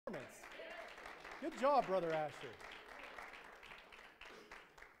Good job, Brother Asher.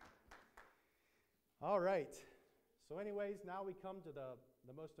 All right. So anyways, now we come to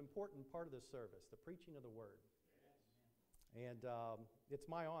the most important part of the service, the preaching of the Word. And it's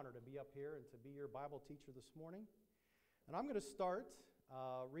my honor to be up here and to be your Bible teacher this morning. And I'm going to start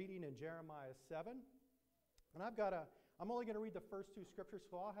reading in Jeremiah 7. And I'm only going to read the first two scriptures,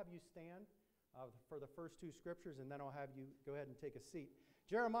 so I'll have you stand for the first two scriptures, and then I'll have you go ahead and take a seat.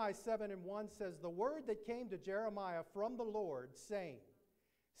 Jeremiah 7:1 says, "The word that came to Jeremiah from the Lord, saying,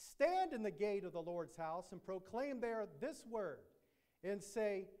 Stand in the gate of the Lord's house and proclaim there this word, and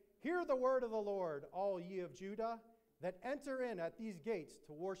say, Hear the word of the Lord, all ye of Judah, that enter in at these gates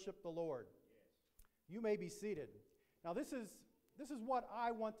to worship the Lord." Yes. You may be seated. Now this is what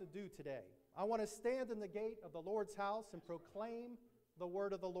I want to do today. I want to stand in the gate of the Lord's house and proclaim the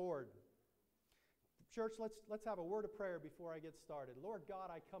word of the Lord. Church, let's have a word of prayer before I get started. Lord God,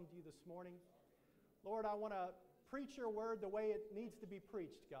 I come to you this morning. Lord, I want to preach your word the way it needs to be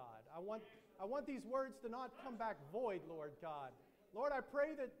preached, God. I want these words to not come back void, Lord God. Lord, I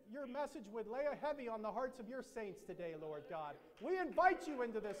pray that your message would lay heavy on the hearts of your saints today, Lord God. We invite you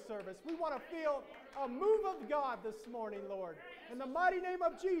into this service. We want to feel a move of God this morning, Lord. In the mighty name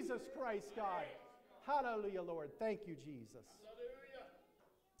of Jesus Christ, God. Hallelujah, Lord. Thank you, Jesus.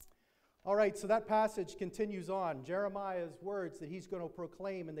 All right, so that passage continues on. Jeremiah's words that he's going to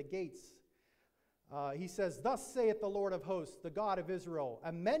proclaim in the gates. He says, "Thus saith the Lord of hosts, the God of Israel,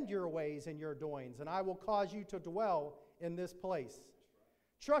 amend your ways and your doings, and I will cause you to dwell in this place.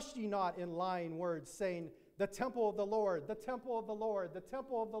 Trust ye not in lying words, saying, the temple of the Lord, the temple of the Lord, the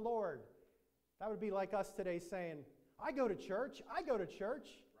temple of the Lord." That would be like us today saying, I go to church, I go to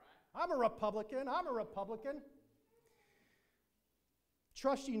church. I'm a Republican, I'm a Republican.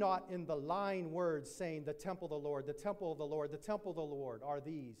 "Trust ye not in the lying words, saying, the temple of the Lord, the temple of the Lord, the temple of the Lord are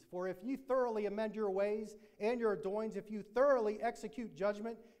these. For if ye thoroughly amend your ways and your doings, if you thoroughly execute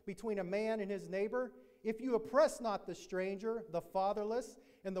judgment between a man and his neighbor, if you oppress not the stranger, the fatherless,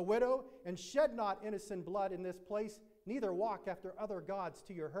 and the widow, and shed not innocent blood in this place, neither walk after other gods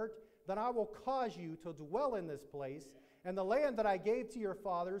to your hurt, then I will cause you to dwell in this place, and the land that I gave to your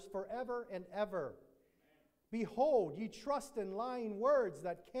fathers forever and ever. Behold, ye trust in lying words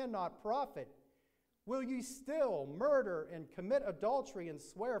that cannot profit. Will ye still murder and commit adultery and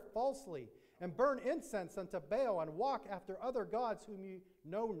swear falsely, and burn incense unto Baal, and walk after other gods whom ye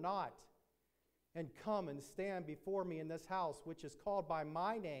know not? And come and stand before me in this house, which is called by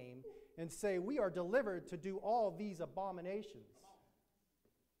my name, and say, we are delivered to do all these abominations."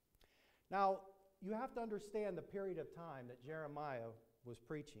 Now, you have to understand the period of time that Jeremiah was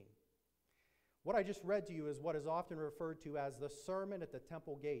preaching. What I just read to you is what is often referred to as the Sermon at the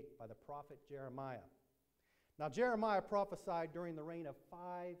Temple Gate by the prophet Jeremiah. Now, Jeremiah prophesied during the reign of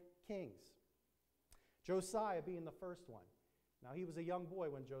 5 kings, Josiah being the first one. Now, he was a young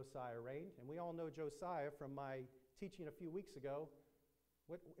boy when Josiah reigned, and we all know Josiah from my teaching a few weeks ago.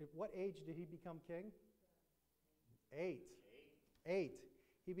 What age did he become king? 8.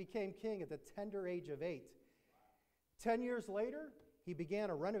 He became king at the tender age of 8. 10 years later, he began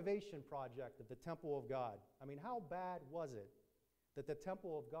a renovation project of the temple of God. I mean, how bad was it that the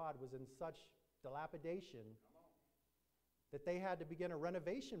temple of God was in such dilapidation that they had to begin a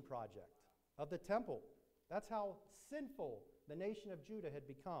renovation project of the temple? That's how sinful the nation of Judah had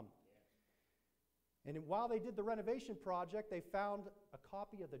become. And while they did the renovation project, they found a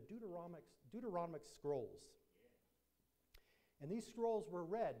copy of the Deuteronomic scrolls. And these scrolls were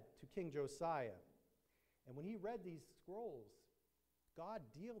read to King Josiah. And when he read these scrolls, God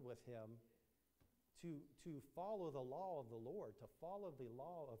dealt with him to follow the law of the Lord, to follow the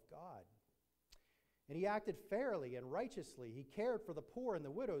law of God. And he acted fairly and righteously. He cared for the poor and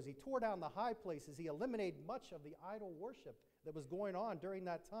the widows. He tore down the high places. He eliminated much of the idol worship that was going on during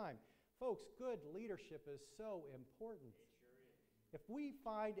that time. Folks, good leadership is so important. It sure is. If we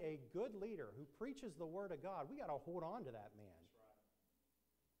find a good leader who preaches the Word of God, we got to hold on to that man. That's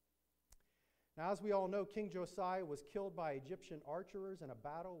right. Now, as we all know, King Josiah was killed by Egyptian archers in a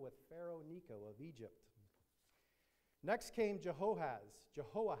battle with Pharaoh Necho of Egypt. Next came Jehoahaz.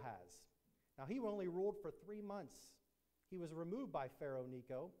 Now, he only ruled for 3 months. He was removed by Pharaoh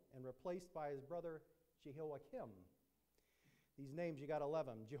Necho and replaced by his brother Jehoiakim. These names, you got to love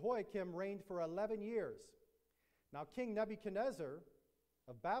them. Jehoiakim reigned for 11 years. Now, King Nebuchadnezzar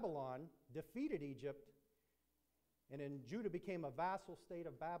of Babylon defeated Egypt, and then Judah became a vassal state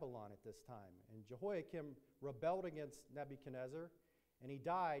of Babylon at this time. And Jehoiakim rebelled against Nebuchadnezzar, and he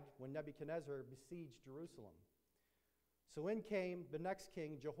died when Nebuchadnezzar besieged Jerusalem. So in came the next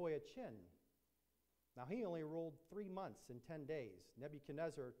king, Jehoiachin. Now, he only ruled 3 months and 10 days.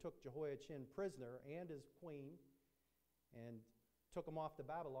 Nebuchadnezzar took Jehoiachin prisoner and his queen and took him off to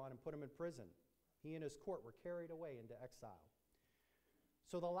Babylon and put him in prison. He and his court were carried away into exile.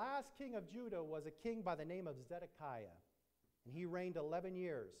 So the last king of Judah was a king by the name of Zedekiah, and he reigned 11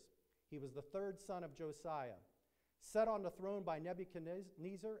 years. He was the third son of Josiah, set on the throne by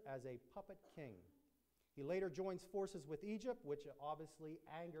Nebuchadnezzar as a puppet king. He later joins forces with Egypt, which obviously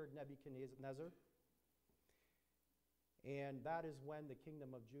angered Nebuchadnezzar. And that is when the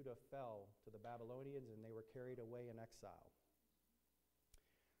kingdom of Judah fell to the Babylonians and they were carried away in exile.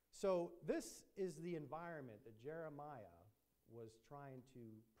 So this is the environment that Jeremiah was trying to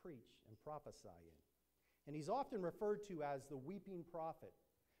preach and prophesy in. And he's often referred to as the weeping prophet.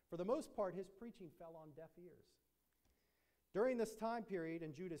 For the most part, his preaching fell on deaf ears. During this time period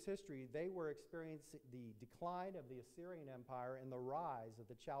in Judah's history, they were experiencing the decline of the Assyrian Empire and the rise of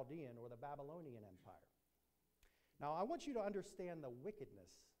the Chaldean or the Babylonian Empire. Now, I want you to understand the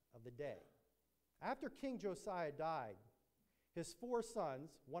wickedness of the day. After King Josiah died, his 4 sons,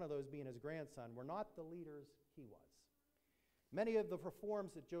 one of those being his grandson, were not the leaders he was. Many of the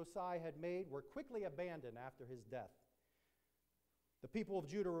reforms that Josiah had made were quickly abandoned after his death. The people of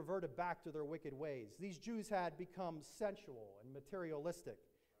Judah reverted back to their wicked ways. These Jews had become sensual and materialistic.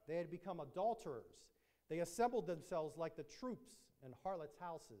 They had become adulterers. They assembled themselves like the troops in harlots'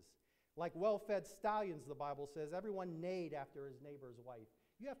 houses. Like well-fed stallions, the Bible says, everyone neighed after his neighbor's wife.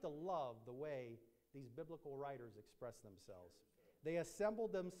 You have to love the way these biblical writers express themselves. They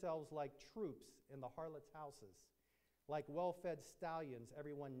assembled themselves like troops in the harlots' houses. Like well-fed stallions,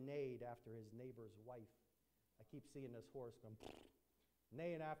 everyone neighed after his neighbor's wife. I keep seeing this horse going,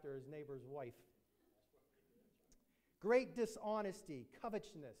 neighing after his neighbor's wife. Great dishonesty,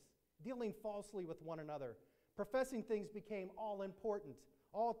 covetousness, dealing falsely with one another. Professing things became all important,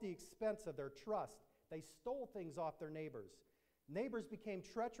 all at the expense of their trust. They stole things off their neighbors. Neighbors became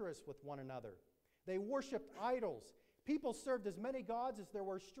treacherous with one another. They worshipped idols. People served as many gods as there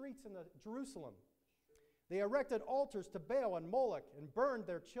were streets in Jerusalem. They erected altars to Baal and Moloch and burned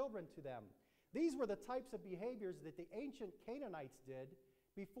their children to them. These were the types of behaviors that the ancient Canaanites did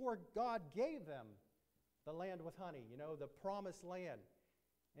before God gave them the land with honey, the promised land.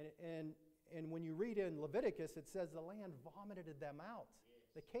 And when you read in Leviticus, it says the land vomited them out.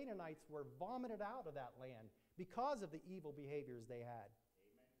 The Canaanites were vomited out of that land because of the evil behaviors they had.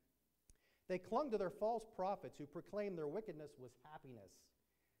 Amen. They clung to their false prophets who proclaimed their wickedness was happiness,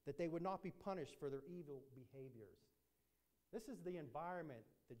 that they would not be punished for their evil behaviors. This is the environment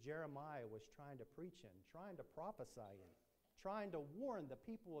that Jeremiah was trying to preach in, trying to prophesy in, trying to warn the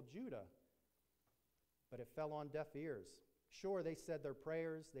people of Judah. But it fell on deaf ears. Sure, they said their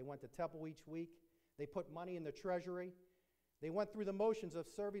prayers. They went to temple each week. They put money in the treasury. They went through the motions of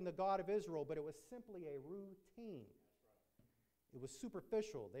serving the God of Israel, but it was simply a routine. It was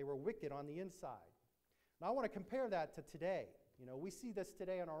superficial. They were wicked on the inside. Now, I want to compare that to today. We see this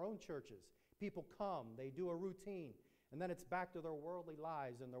today in our own churches. People come, they do a routine, and then it's back to their worldly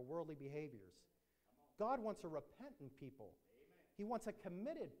lives and their worldly behaviors. God wants a repentant people. Amen. He wants a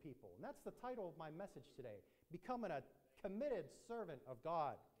committed people. And that's the title of my message today, becoming a committed servant of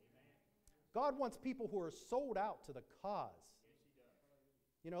God. Amen. God wants people who are sold out to the cause. Yes,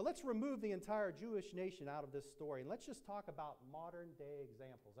 he does. Let's remove the entire Jewish nation out of this story, and let's just talk about modern-day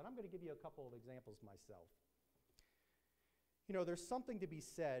examples. And I'm going to give you a couple of examples myself. There's something to be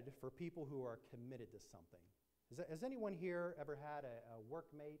said for people who are committed to something. Has anyone here ever had a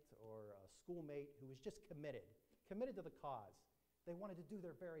workmate or a schoolmate who was just committed to the cause? They wanted to do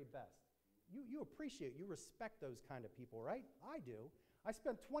their very best. You appreciate, you respect those kind of people, right? I do. I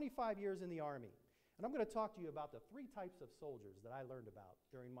spent 25 years in the Army, and I'm going to talk to you about the 3 types of soldiers that I learned about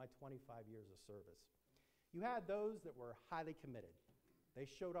during my 25 years of service. You had those that were highly committed. They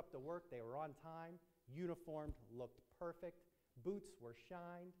showed up to work, they were on time, uniformed, looked perfect, boots were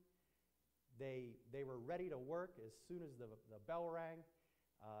shined. They were ready to work as soon as the bell rang.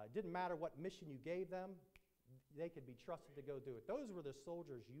 It didn't matter what mission you gave them. They could be trusted to go do it. Those were the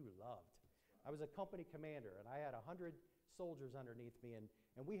soldiers you loved. I was a company commander, and I had 100 soldiers underneath me, and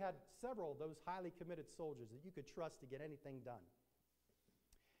we had several of those highly committed soldiers that you could trust to get anything done.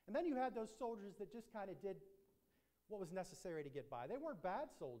 And then you had those soldiers that just kind of did what was necessary to get by. They weren't bad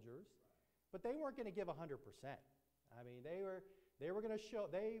soldiers, but they weren't going to give 100%. I mean, they were going to show,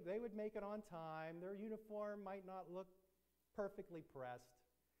 they would make it on time. Their uniform might not look perfectly pressed.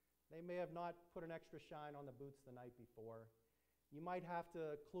 They may have not put an extra shine on the boots the night before. You might have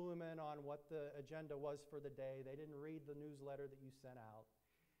to clue them in on what the agenda was for the day. They didn't read the newsletter that you sent out.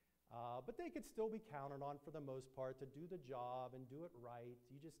 But they could still be counted on for the most part to do the job and do it right.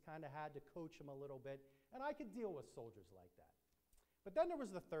 You just kind of had to coach them a little bit. And I could deal with soldiers like that. But then there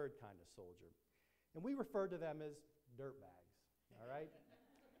was the third kind of soldier. And we referred to them as dirtbags, all right?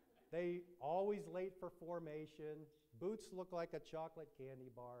 They always late for formation. Boots look like a chocolate candy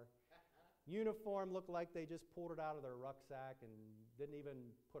bar. Uniform looked like they just pulled it out of their rucksack and didn't even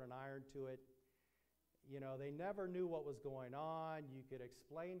put an iron to it. You know, they never knew what was going on. You could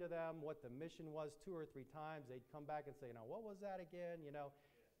explain to them what the mission was 2 or 3 times. They'd come back and say, now, what was that again? You know,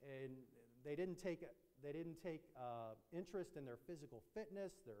 and they didn't take interest in their physical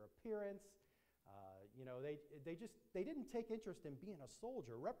fitness, their appearance. You know, they didn't take interest in being a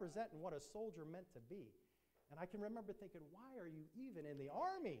soldier, representing what a soldier meant to be. And I can remember thinking, why are you even in the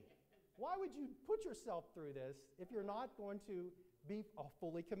Army? Why would you put yourself through this if you're not going to be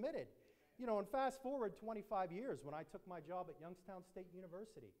fully committed? You know, and fast forward 25 years when I took my job at Youngstown State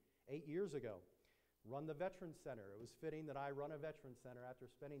University 8 years ago, run the Veterans Center. It was fitting that I run a Veterans Center after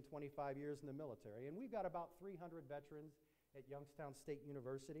spending 25 years in the military. And we've got about 300 veterans at Youngstown State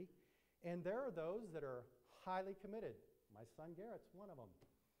University. And there are those that are highly committed. My son Garrett's one of them.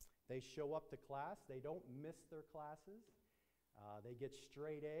 They show up to class. They don't miss their classes. They get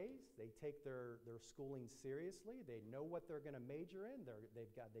straight A's. They take their schooling seriously. They know what they're going to major in.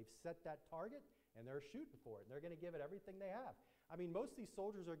 They've set that target, and they're shooting for it. And they're going to give it everything they have. I mean, most of these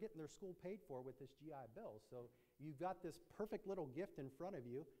soldiers are getting their school paid for with this GI Bill. So you've got this perfect little gift in front of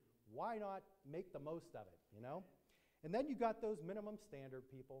you. Why not make the most of it, you know? And then you got those minimum standard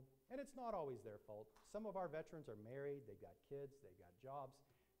people, and it's not always their fault. Some of our veterans are married. They've got kids. They've got jobs.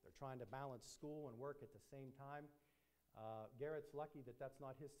 They're trying to balance school and work at the same time. Garrett's lucky that that's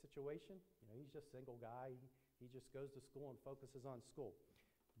not his situation. You know, he's just a single guy. He just goes to school and focuses on school.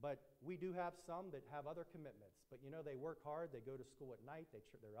 But we do have some that have other commitments. But you know, they work hard. They go to school at night.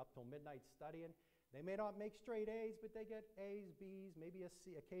 They're up till midnight studying. They may not make straight A's, but they get A's, B's, maybe a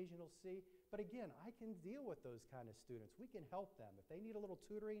C, occasional C. But again, I can deal with those kind of students. We can help them. If they need a little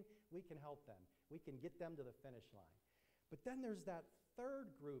tutoring, we can help them. We can get them to the finish line. But then there's that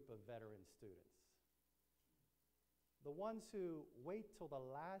third group of veteran students. The ones who wait till the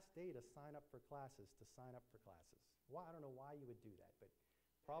last day to sign up for classes, Well, I don't know why you would do that, but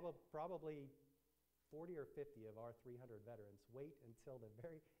probably 40 or 50 of our 300 veterans wait until the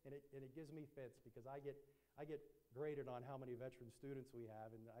very, and it gives me fits because I get graded on how many veteran students we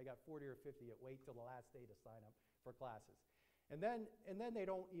have, and I got 40 or 50 that wait till the last day to sign up for classes. And then they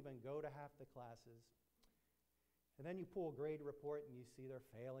don't even go to half the classes. And then you pull a grade report and you see they're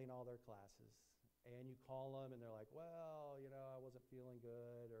failing all their classes. And you call them and they're like, well, you know, I wasn't feeling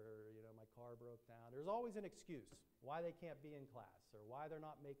good, or, you know, my car broke down. There's always an excuse why they can't be in class or why they're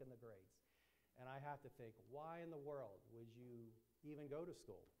not making the grades. And I have to think, why in the world would you even go to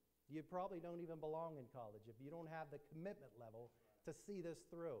school? You probably don't even belong in college if you don't have the commitment level to see this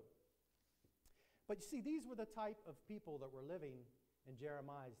through. But you see, these were the type of people that were living in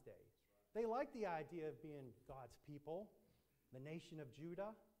Jeremiah's day. They liked the idea of being God's people, the nation of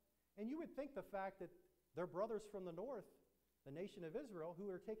Judah. And you would think the fact that their brothers from the north, the nation of Israel,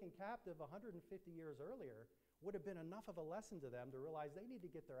 who were taken captive 150 years earlier, would have been enough of a lesson to them to realize they need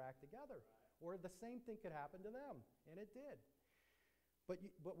to get their act together, or the same thing could happen to them, and it did.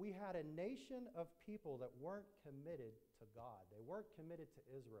 But we had a nation of people that weren't committed to God. They weren't committed to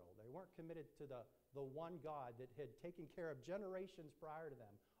Israel. They weren't committed to the one God that had taken care of generations prior to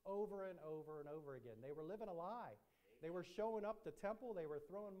them over and over and over again. They were living a lie. They were showing up to temple. They were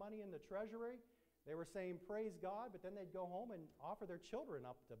throwing money in the treasury. They were saying, praise God, but then they'd go home and offer their children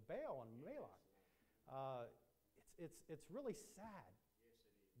up to Baal and Moloch. It's really sad,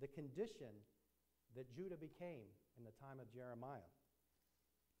 the condition that Judah became in the time of Jeremiah.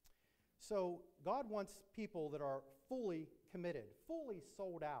 So God wants people that are fully committed, fully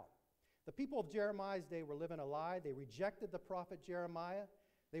sold out. The people of Jeremiah's day were living a lie. They rejected the prophet Jeremiah.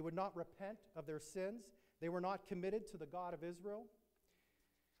 They would not repent of their sins. They were not committed to the God of Israel.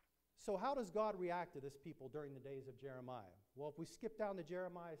 So how does God react to this people during the days of Jeremiah? Well, if we skip down to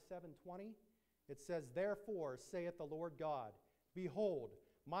Jeremiah 7:20, it says, therefore, saith the Lord God, behold,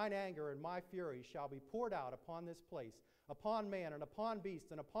 mine anger and my fury shall be poured out upon this place, upon man and upon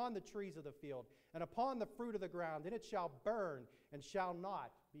beast and upon the trees of the field and upon the fruit of the ground, and it shall burn and shall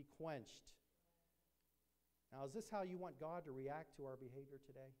not be quenched. Now, is this how you want God to react to our behavior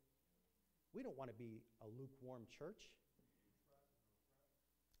today? We don't want to be a lukewarm church.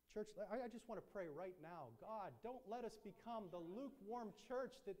 Church, I just want to pray right now, God, don't let us become the lukewarm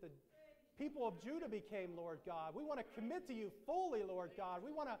church that people of Judah became, Lord God. We want to commit to you fully, Lord God.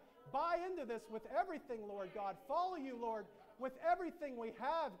 We want to buy into this with everything, Lord God. Follow you, Lord, with everything we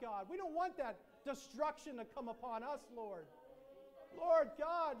have, God. We don't want that destruction to come upon us, Lord. Lord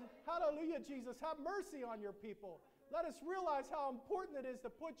God, hallelujah, Jesus, have mercy on your people. Let us realize how important it is to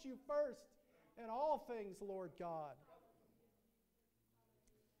put you first in all things, Lord God.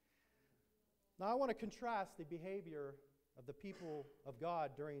 Now, I want to contrast the behavior of the people of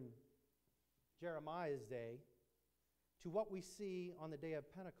God during Jeremiah's day to what we see on the day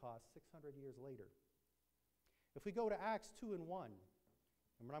of Pentecost 600 years later. If we go to Acts 2 and 1,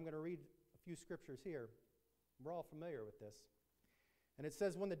 and I'm going to read a few scriptures here, we're all familiar with this. And it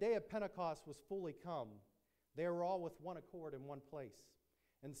says, when the day of Pentecost was fully come, they were all with one accord in one place.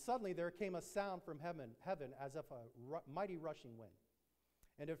 And suddenly there came a sound from heaven as of a mighty rushing wind.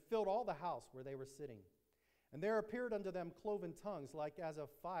 And it filled all the house where they were sitting. And there appeared unto them cloven tongues like as of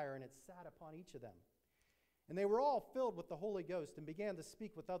fire, and it sat upon each of them. And they were all filled with the Holy Ghost, and began to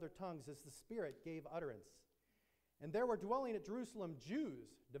speak with other tongues as the Spirit gave utterance. And there were dwelling at Jerusalem Jews,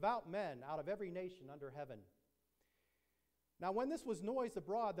 devout men, out of every nation under heaven. Now when this was noised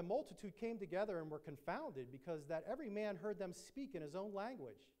abroad, the multitude came together and were confounded, because that every man heard them speak in his own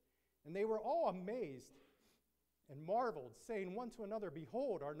language. And they were all amazed and marveled, saying one to another,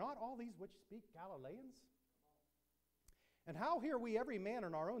 Behold, are not all these which speak Galileans? And how hear we every man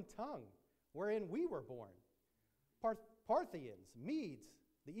in our own tongue, wherein we were born? Parthians, Medes,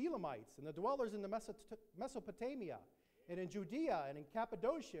 the Elamites, and the dwellers in the Mesopotamia, and in Judea, and in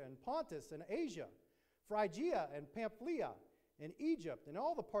Cappadocia, and Pontus, and Asia, Phrygia, and Pamphylia, and Egypt, and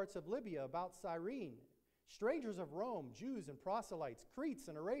all the parts of Libya about Cyrene, strangers of Rome, Jews and proselytes, Cretes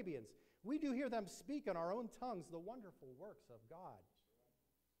and Arabians, we do hear them speak in our own tongues the wonderful works of God.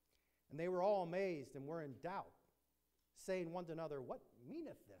 And they were all amazed and were in doubt, saying one to another, What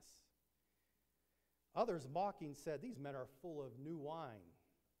meaneth this? Others mocking said, These men are full of new wine.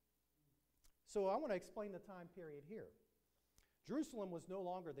 So I want to explain the time period here. Jerusalem was no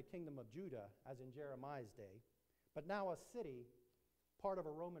longer the kingdom of Judah, as in Jeremiah's day, but now a city, part of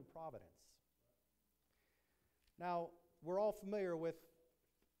a Roman province. Now, we're all familiar with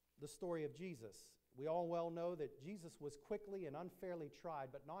the story of Jesus. We all well know that Jesus was quickly and unfairly tried,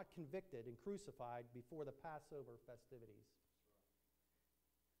 but not convicted and crucified before the Passover festivities.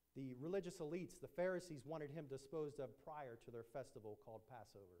 The religious elites, the Pharisees, wanted him disposed of prior to their festival called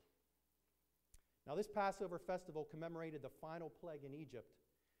Passover. Now, this Passover festival commemorated the final plague in Egypt,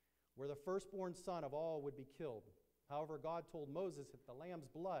 where the firstborn son of all would be killed. However, God told Moses if the lamb's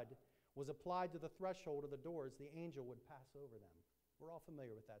blood was applied to the threshold of the doors, the angel would pass over them. We're all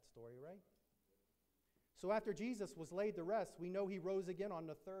familiar with that story, right? So after Jesus was laid to rest, we know he rose again on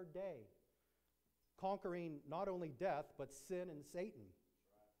the third day, conquering not only death, but sin and Satan.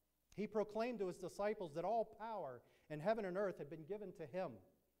 He proclaimed to his disciples that all power in heaven and earth had been given to him.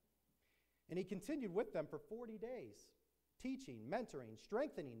 And he continued with them for 40 days, teaching, mentoring,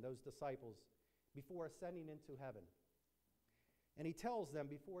 strengthening those disciples before ascending into heaven. And he tells them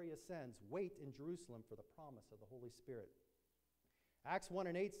before he ascends, wait in Jerusalem for the promise of the Holy Spirit. Acts 1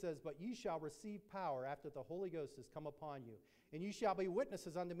 and 8 says, But ye shall receive power after the Holy Ghost has come upon you, and ye shall be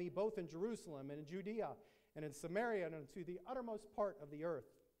witnesses unto me both in Jerusalem and in Judea and in Samaria and unto the uttermost part of the earth.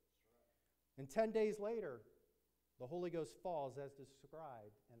 And 10 days later, the Holy Ghost falls as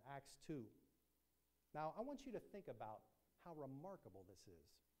described in Acts 2. Now, I want you to think about how remarkable this is.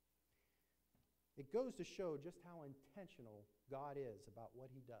 It goes to show just how intentional God is about what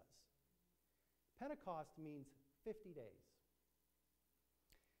he does. Pentecost means 50 days.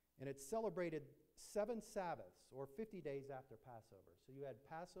 And it's celebrated 7 Sabbaths, or 50 days after Passover. So you had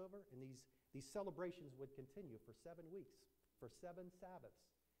Passover, and these celebrations would continue for 7 weeks, for 7 Sabbaths.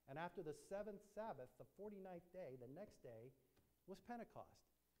 And after the 7th Sabbath, the 49th day, the next day, was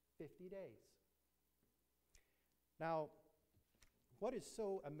Pentecost, 50 days. Now, what is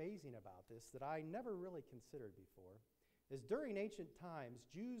so amazing about this that I never really considered before is during ancient times,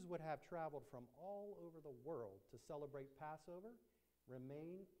 Jews would have traveled from all over the world to celebrate Passover,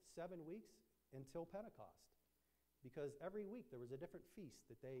 remain 7 weeks until Pentecost, because every week there was a different feast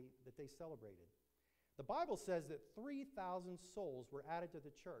that they celebrated. The Bible says that 3,000 souls were added to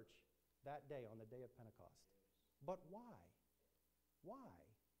the church that day, on the day of Pentecost. But why? Why?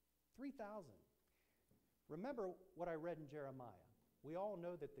 3,000. Remember what I read in Jeremiah. We all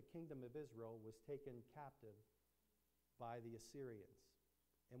know that the kingdom of Israel was taken captive by the Assyrians.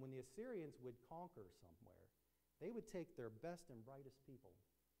 And when the Assyrians would conquer somewhere, they would take their best and brightest people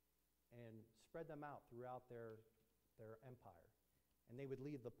and spread them out throughout their empire. And they would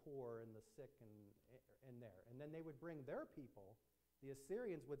leave the poor and the sick in there. And then they would bring their people The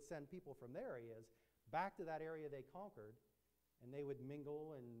Assyrians would send people from their areas back to that area they conquered, and they would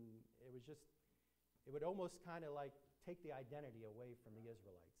mingle, and it would almost kind of like take the identity away from the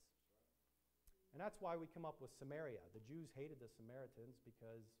Israelites. And that's why we come up with Samaria. The Jews hated the Samaritans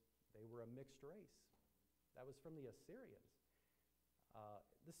because they were a mixed race. That was from the Assyrians.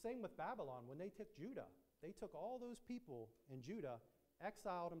 The same with Babylon. When they took Judah, they took all those people in Judah,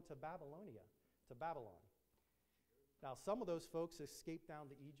 exiled them to Babylonia, to Babylon. Now, some of those folks escaped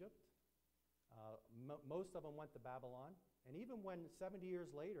down to Egypt. Most of them went to Babylon. And even when 70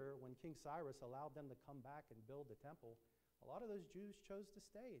 years later, when King Cyrus allowed them to come back and build the temple, a lot of those Jews chose to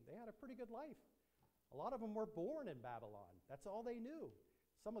stay. They had a pretty good life. A lot of them were born in Babylon. That's all they knew.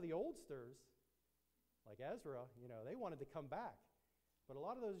 Some of the oldsters, like Ezra, they wanted to come back. But a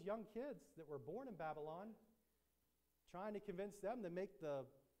lot of those young kids that were born in Babylon, trying to convince them to make the,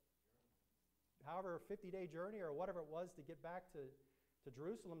 50-day journey or whatever it was to get back to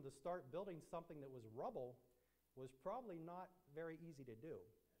Jerusalem to start building something that was rubble was probably not very easy to do.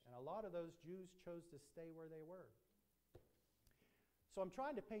 And a lot of those Jews chose to stay where they were. So I'm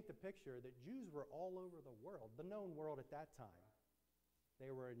trying to paint the picture that Jews were all over the world, the known world at that time. They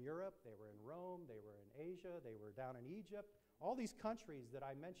were in Europe, they were in Rome, they were in Asia, they were down in Egypt, all these countries that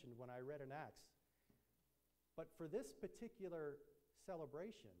I mentioned when I read in Acts. But for this particular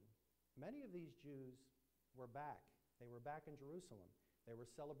celebration, many of these Jews were back. They were back in Jerusalem. They were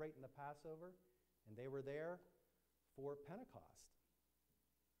celebrating the Passover, and they were there for Pentecost.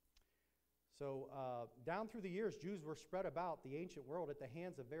 So down through the years, Jews were spread about the ancient world at the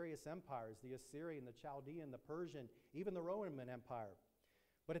hands of various empires, the Assyrian, the Chaldean, the Persian, even the Roman Empire.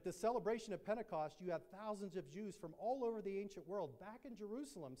 But at the celebration of Pentecost, you have thousands of Jews from all over the ancient world back in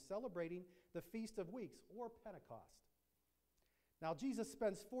Jerusalem celebrating the Feast of Weeks, or Pentecost. Now, Jesus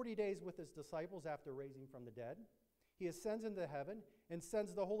spends 40 days with his disciples after raising from the dead. He ascends into heaven and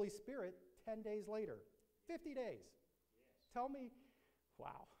sends the Holy Spirit 10 days later. 50 days. Yes. Tell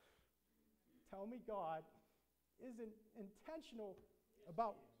me God isn't intentional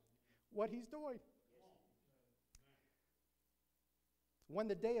about what he's doing. When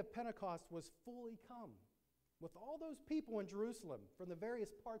the day of Pentecost was fully come, with all those people in Jerusalem from the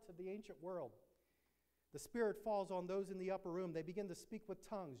various parts of the ancient world, the Spirit falls on those in the upper room. They begin to speak with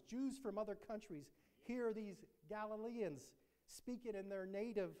tongues. Jews from other countries hear these Galileans speaking in their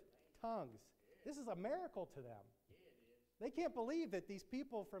native tongues. This is a miracle to them. They can't believe that these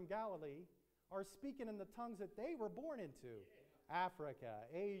people from Galilee are speaking in the tongues that they were born into. Africa,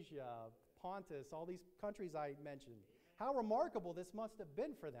 Asia, Pontus, all these countries I mentioned. How remarkable this must have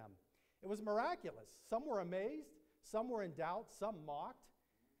been for them. It was miraculous. Some were amazed, some were in doubt, some mocked.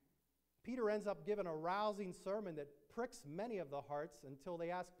 Peter ends up giving a rousing sermon that pricks many of the hearts until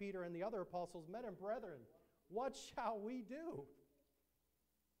they ask Peter and the other apostles, "Men and brethren, what shall we do?"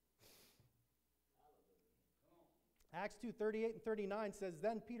 Acts 2:38 and 39 says,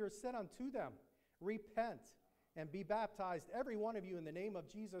 "Then Peter said unto them, Repent and be baptized, every one of you, in the name of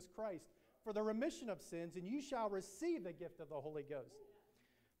Jesus Christ, for the remission of sins, and you shall receive the gift of the Holy Ghost.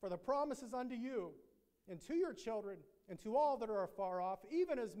 For the promise is unto you, and to your children, and to all that are afar off,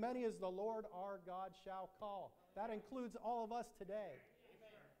 even as many as the Lord our God shall call." That includes all of us today.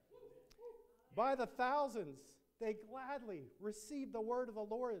 By the thousands, they gladly received the word of the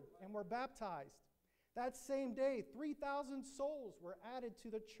Lord and were baptized. That same day, 3,000 souls were added to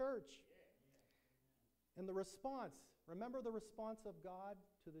the church. And the response, remember the response of God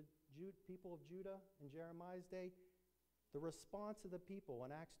to the people of Judah in Jeremiah's day? The response of the people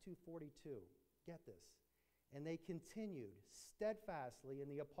in Acts 2:42. Get this. "And they continued steadfastly in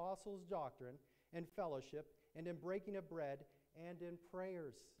the apostles' doctrine and fellowship, and in breaking of bread, and in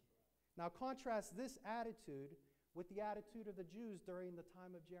prayers." Now contrast this attitude with the attitude of the Jews during the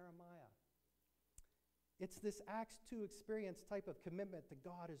time of Jeremiah. It's this Acts 2 experience type of commitment that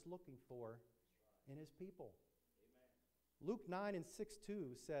God is looking for in his people. Amen. Luke 9 and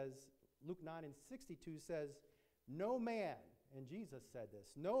 62 says, "No man," and Jesus said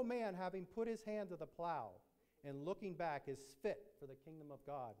this, "no man having put his hand to the plow and looking back is fit for the kingdom of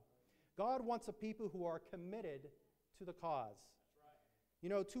God." God wants a people who are committed to the cause.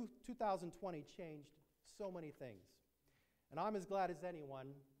 Right. 2020 changed so many things. And I'm as glad as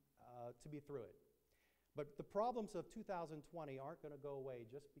anyone to be through it. But the problems of 2020 aren't going to go away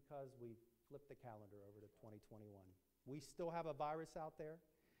just because we flip the calendar over to 2021. We still have a virus out there.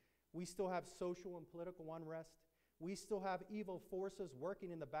 We still have social and political unrest. We still have evil forces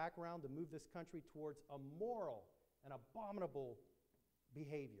working in the background to move this country towards immoral and abominable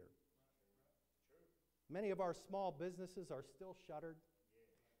behavior. Many of our small businesses are still shuttered.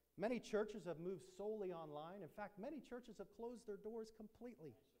 Many churches have moved solely online. In fact, many churches have closed their doors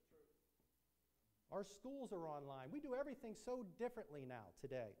completely. Our schools are online. We do everything so differently now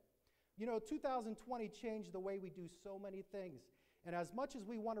today. 2020 changed the way we do so many things. And as much as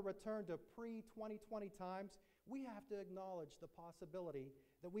we want to return to pre-2020 times, we have to acknowledge the possibility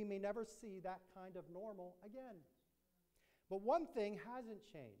that we may never see that kind of normal again. But one thing hasn't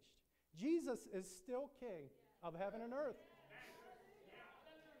changed. Jesus is still King of heaven and earth.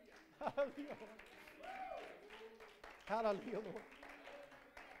 Hallelujah. Hallelujah, Lord.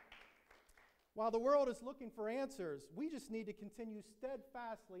 While the world is looking for answers, we just need to continue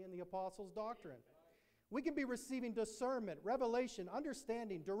steadfastly in the apostles' doctrine. We can be receiving discernment, revelation,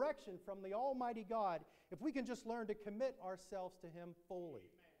 understanding, direction from the Almighty God if we can just learn to commit ourselves to Him fully.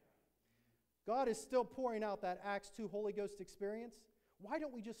 God is still pouring out that Acts 2 Holy Ghost experience. Why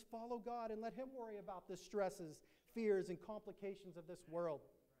don't we just follow God and let Him worry about the stresses, fears, and complications of this world?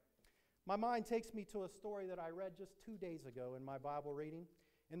 My mind takes me to a story that I read just 2 days ago in my Bible reading.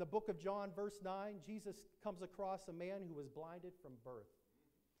 In the book of John, verse 9, Jesus comes across a man who was blinded from birth.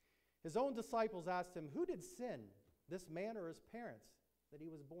 His own disciples asked him, who did sin, this man or his parents, that he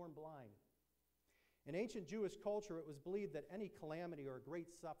was born blind? In ancient Jewish culture, it was believed that any calamity or great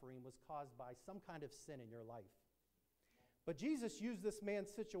suffering was caused by some kind of sin in your life. But Jesus used this man's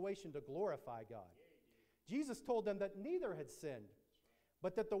situation to glorify God. Jesus told them that neither had sinned,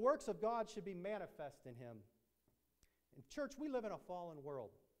 but that the works of God should be manifest in him. In church, we live in a fallen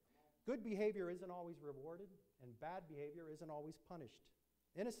world. Good behavior isn't always rewarded, and bad behavior isn't always punished.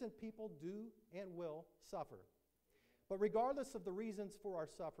 Innocent people do and will suffer. But regardless of the reasons for our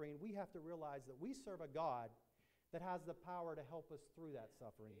suffering, we have to realize that we serve a God that has the power to help us through that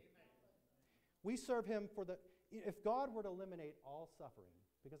suffering. Amen. We serve Him if God were to eliminate all suffering,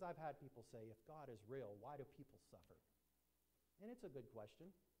 because I've had people say, if God is real, why do people suffer? And it's a good question.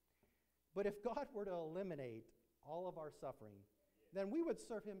 But if God were to eliminate all of our suffering, then we would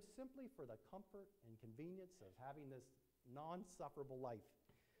serve Him simply for the comfort and convenience of having this non-sufferable life.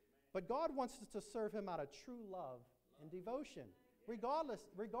 But God wants us to serve Him out of true love and devotion.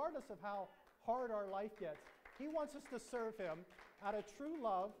 Regardless of how hard our life gets, He wants us to serve Him out of true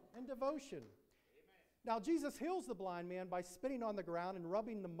love and devotion. Now, Jesus heals the blind man by spitting on the ground and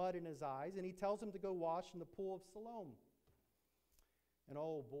rubbing the mud in his eyes, and He tells him to go wash in the pool of Siloam. And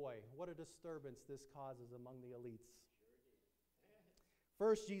oh boy, what a disturbance this causes among the elites.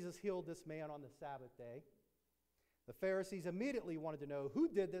 First, Jesus healed this man on the Sabbath day. The Pharisees immediately wanted to know who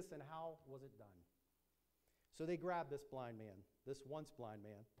did this and how was it done. So they grabbed this blind man, this once blind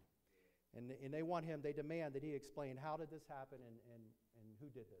man, and they demand that he explain how did this happen and who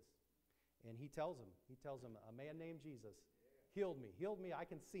did this. And he tells them, a man named Jesus healed me, I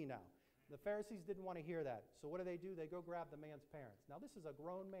can see now. The Pharisees didn't want to hear that. So what do? They go grab the man's parents. Now this is a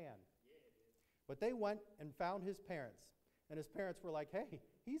grown man. But they went and found his parents. And his parents were like, hey,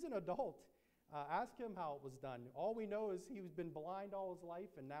 he's an adult. Ask him how it was done. All we know is he's been blind all his life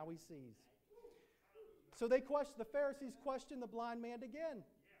and now he sees. So the Pharisees questioned the blind man again.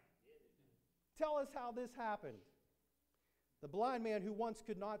 Tell us how this happened. The blind man who once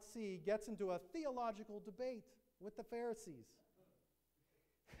could not see gets into a theological debate with the Pharisees.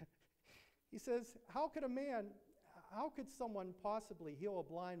 He says, how could someone possibly heal a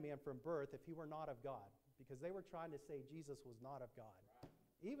blind man from birth if he were not of God? Because they were trying to say Jesus was not of God.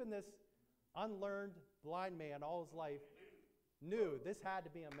 Even this unlearned blind man all his life knew this had to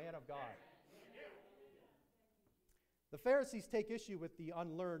be a man of God. The Pharisees take issue with the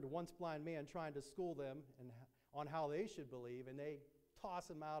unlearned, once blind man trying to school them on how they should believe, and they toss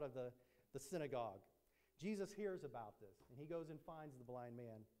him out of the synagogue. Jesus hears about this, and he goes and finds the blind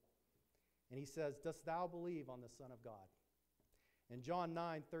man. And he says, dost thou believe on the Son of God? In John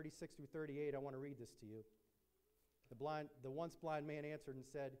 9, 36 through 38, I want to read this to you. The once blind man answered and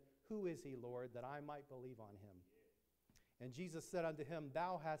said, who is he, Lord, that I might believe on him? And Jesus said unto him,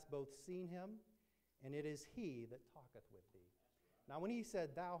 thou hast both seen him, and it is he that talketh with thee. Now when he said,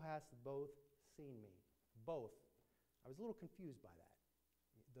 thou hast both seen me, both, I was a little confused by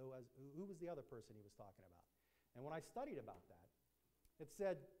that. Who was the other person he was talking about? And when I studied about that, it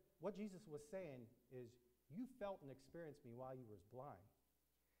said, what Jesus was saying is, you felt and experienced me while you were blind,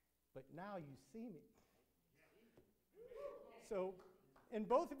 but now you see me. So, in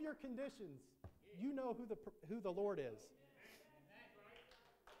both of your conditions, you know who the Lord is.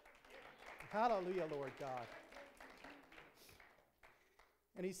 Hallelujah, Lord God.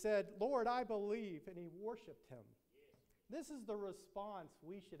 And he said, Lord, I believe, and he worshiped him. This is the response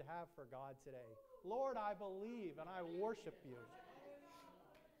we should have for God today. Lord, I believe, and I worship you.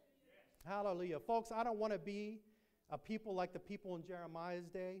 Hallelujah. Folks, I don't want to be A people like the people in Jeremiah's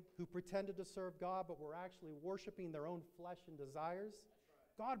day who pretended to serve God but were actually worshiping their own flesh and desires.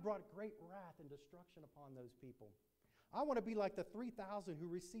 God brought great wrath and destruction upon those people. I want to be like the 3,000 who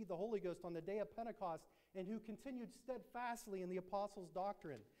received the Holy Ghost on the day of Pentecost and who continued steadfastly in the apostles'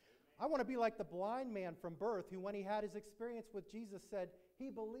 doctrine. I want to be like the blind man from birth who, when he had his experience with Jesus, said he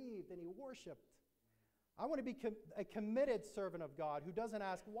believed and he worshiped. I want to be a committed servant of God who doesn't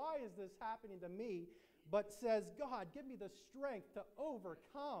ask, why is this happening to me, but says, God, give me the strength to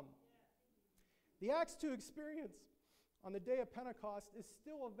overcome. The Acts 2 experience on the day of Pentecost is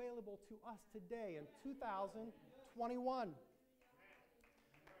still available to us today in 2021.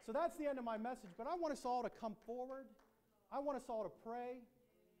 So that's the end of my message, but I want us all to come forward. I want us all to pray.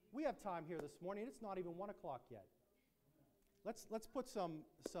 We have time here this morning. It's not even 1 o'clock yet. Let's put some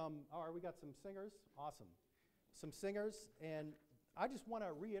all right, we got some singers. Awesome. Some singers, and I just want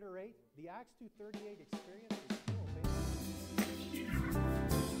to reiterate, the Acts 2:38 experience is still available.